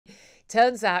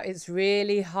Turns out it's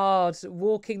really hard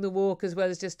walking the walk as well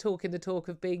as just talking the talk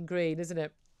of being green, isn't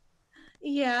it?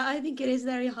 Yeah, I think it is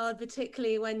very hard,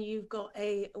 particularly when you've got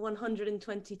a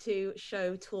 122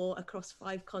 show tour across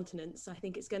 5 continents. I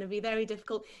think it's going to be very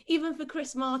difficult, even for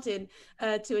Chris Martin,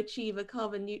 to achieve a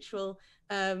carbon neutral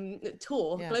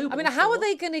tour, Yeah. I mean, global how are tour.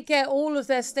 they going to get all of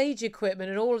their stage equipment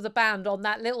and all of the band on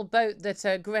that little boat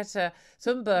that Greta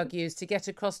Thunberg used to get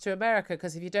across to America?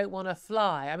 Because if you don't want to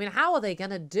fly, I mean, how are they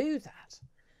going to do that?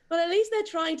 But at least they're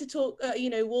trying to talk,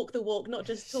 walk the walk, not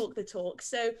just talk the talk.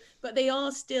 So, but they are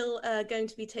still going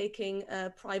to be taking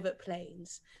private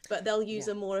planes, but they'll use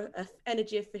Yeah. a more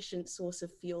energy efficient source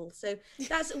of fuel. So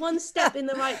that's one step in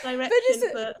the right But is direction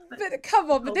it? for But come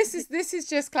on! But Coldplay. this is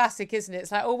just classic, isn't it?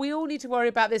 It's like, oh, we all need to worry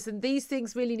about this, and these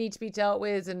things really need to be dealt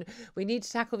with, and we need to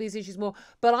tackle these issues more.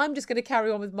 But I'm just going to carry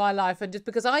on with my life, and just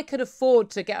because I can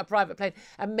afford to get a private plane,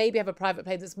 and maybe have a private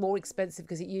plane that's more expensive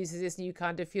because it uses this new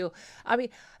kind of fuel. I mean,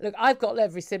 look, I've got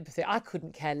every sympathy. I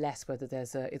couldn't care less whether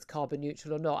it's carbon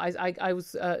neutral or not. I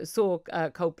was saw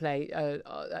Coldplay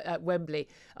at Wembley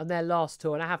on their last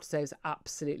tour, and I have to say it was an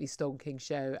absolutely stonking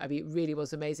show. I mean, it really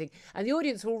was amazing, and the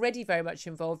audience were already very much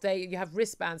involved. You have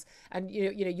wristbands, and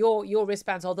your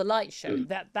wristbands are the light show.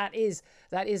 That is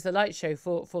the light show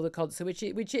for the concert, which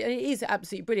it is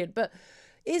absolutely brilliant. But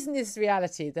isn't this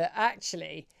reality that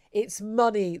actually it's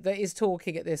money that is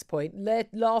talking at this point? Their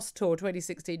last tour,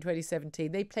 2016,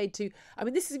 2017, they played to, I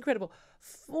mean, this is incredible,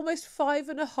 almost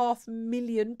 5.5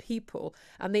 million people,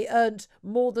 and they earned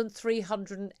more than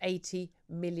 £380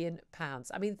 million.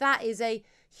 I mean, that is a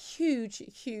huge,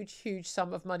 huge, huge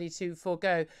sum of money to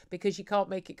forego because you can't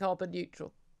make it carbon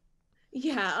neutral.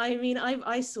 Yeah, I mean,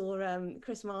 I saw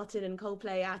Chris Martin and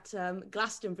Coldplay at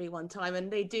Glastonbury one time,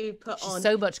 and they do put She's on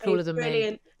so much a cooler than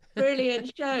me.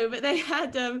 brilliant show. But they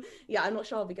had, yeah, I'm not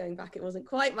sure I'll be going back. It wasn't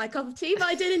quite my cup of tea, but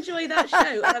I did enjoy that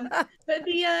show. But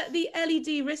the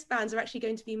LED wristbands are actually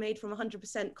going to be made from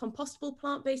 100% compostable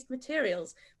plant-based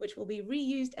materials, which will be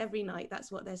reused every night.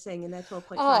 That's what they're saying in their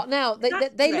 12.5. Oh, now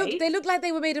That's they great. look like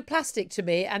they were made of plastic to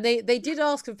me, and they did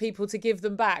ask for people to give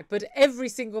them back, but every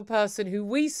single person who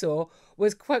we saw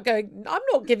was quite going, I'm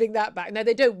not giving that back. Now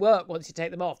they don't work once you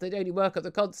take them off; they only work at the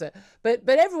concert. But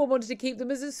everyone wanted to keep them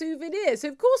as a souvenir, so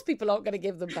of course people aren't going to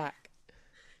give them back.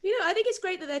 I think it's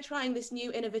great that they're trying this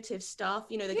new innovative stuff.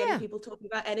 They're getting Yeah. people talking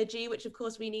about energy, which of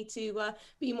course we need to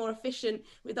be more efficient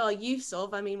with our use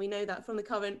of. I mean, we know that from the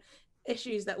current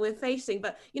issues that we're facing.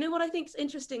 But what I think is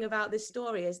interesting about this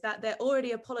story is that they're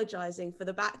already apologizing for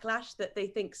the backlash that they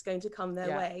think is going to come their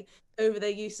Yeah. way over their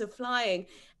use of flying.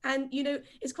 And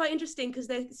it's quite interesting because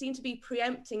they seem to be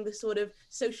preempting the sort of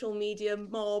social media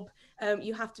mob.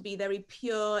 You have to be very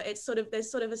pure. It's sort of there's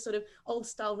sort of a sort of old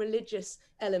style religious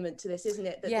element to this, isn't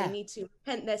it? That they Yeah. need to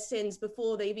repent their sins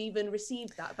before they've even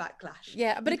received that backlash.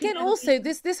 Yeah, but You can again, never also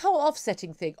be. this whole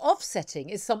offsetting thing. Offsetting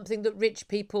is something that rich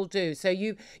people do. So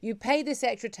you pay this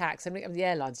extra tax, and the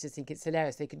airlines just think it's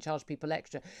hilarious. They can charge people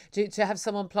extra to have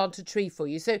someone plant a tree for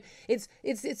you. So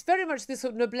it's very much this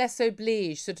sort of noblesse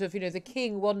oblige, sort of the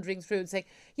king wandering through and saying,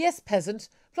 "Yes, peasant,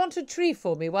 plant a tree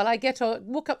for me while I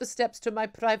walk up the steps to my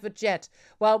private jet.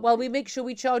 While we make sure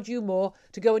we charge you more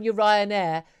to go on your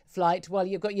Ryanair flight while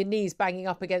you've got your knees banging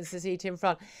up against the seat in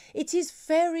front." It is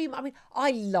very. I mean,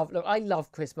 I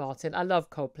love Chris Martin. I love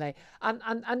Coldplay,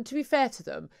 and to be fair to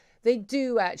them, they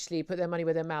do actually put their money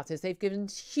where their mouth is. They've given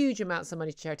huge amounts of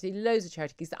money to charity, loads of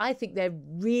charity gigs. I think they're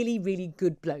really, really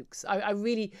good blokes. I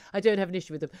don't have an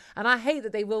issue with them, and I hate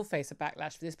that they will face a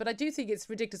backlash for this. But I do think it's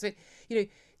ridiculous.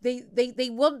 They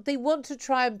want to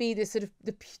try and be this sort of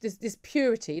this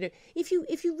purity. If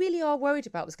you really are worried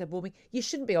about this global warming, you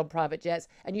shouldn't be on private jets,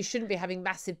 and you shouldn't be having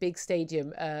massive big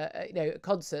stadium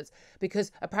concerts,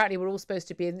 because apparently we're all supposed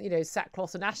to be in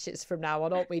sackcloth and ashes from now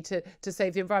on, aren't we, to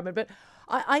save the environment. But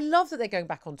I love that they're going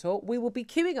back on tour. We will be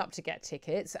queuing up to get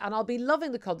tickets, and I'll be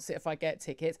loving the concert if I get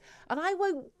tickets. And I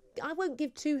won't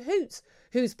give two hoots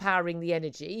who's powering the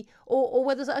energy, or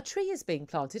whether a tree is being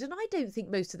planted. And I don't think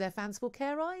most of their fans will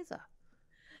care either.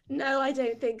 No, I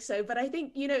don't think so. But I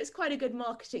think, it's quite a good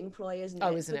marketing ploy, isn't Oh,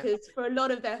 it? isn't it? Because for a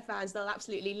lot of their fans, they'll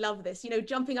absolutely love this.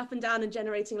 Jumping up and down and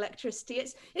generating electricity.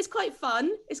 It's quite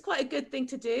fun. It's quite a good thing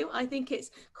to do. I think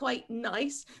it's quite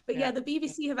nice. But Yeah. yeah, the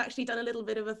BBC have actually done a little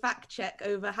bit of a fact check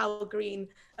over how green,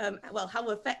 how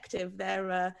effective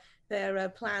their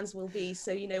plans will be.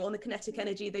 So, you know, on the kinetic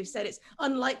energy, they've said it's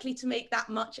unlikely to make that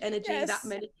much energy, that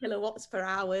many kilowatts per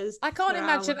hours. I can't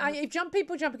imagine if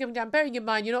people jumping up and down. Bearing in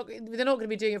mind, they're not going to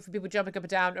be doing it for people jumping up and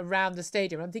down around the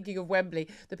stadium. I'm thinking of Wembley.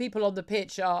 The people on the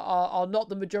pitch are not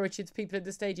the majority of the people in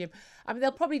the stadium. I mean,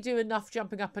 they'll probably do enough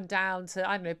jumping up and down to,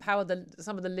 I don't know, power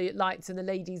some of the lights in the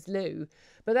ladies' loo.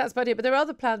 But that's about it. But there are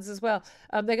other plans as well.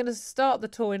 They're going to start the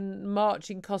tour in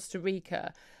March in Costa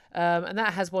Rica. And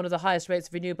that has one of the highest rates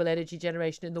of renewable energy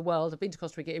generation in the world. I've been to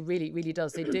Costa Rica. It really, really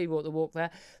does. They do walk the walk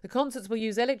there. The concerts will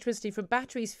use electricity from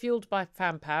batteries fueled by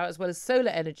fan power, as well as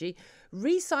solar energy,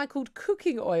 recycled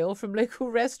cooking oil from local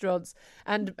restaurants,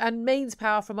 and mains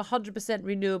power from 100%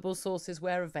 renewable sources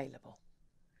where available.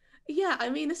 Yeah, I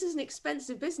mean, this is an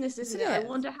expensive business, isn't it? I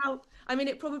wonder how, I mean,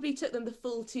 it probably took them the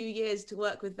full 2 years to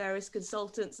work with various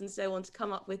consultants and so on to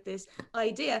come up with this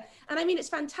idea. And I mean, it's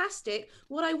fantastic.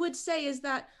 What I would say is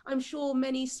that I'm sure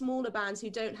many smaller bands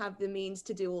who don't have the means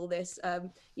to do all this,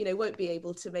 you know, won't be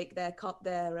able to make their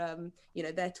you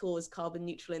know, their tours carbon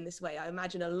neutral in this way. I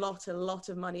imagine a lot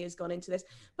of money has gone into this,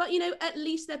 but you know, at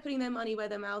least they're putting their money where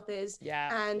their mouth is,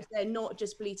 and they're not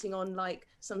just bleating on like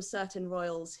some certain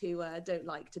royals who don't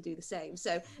like to do the same.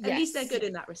 So at least they're good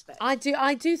in that respect. I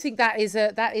do think that is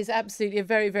absolutely a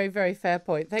very, very, very fair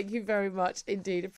point. Thank you very much indeed.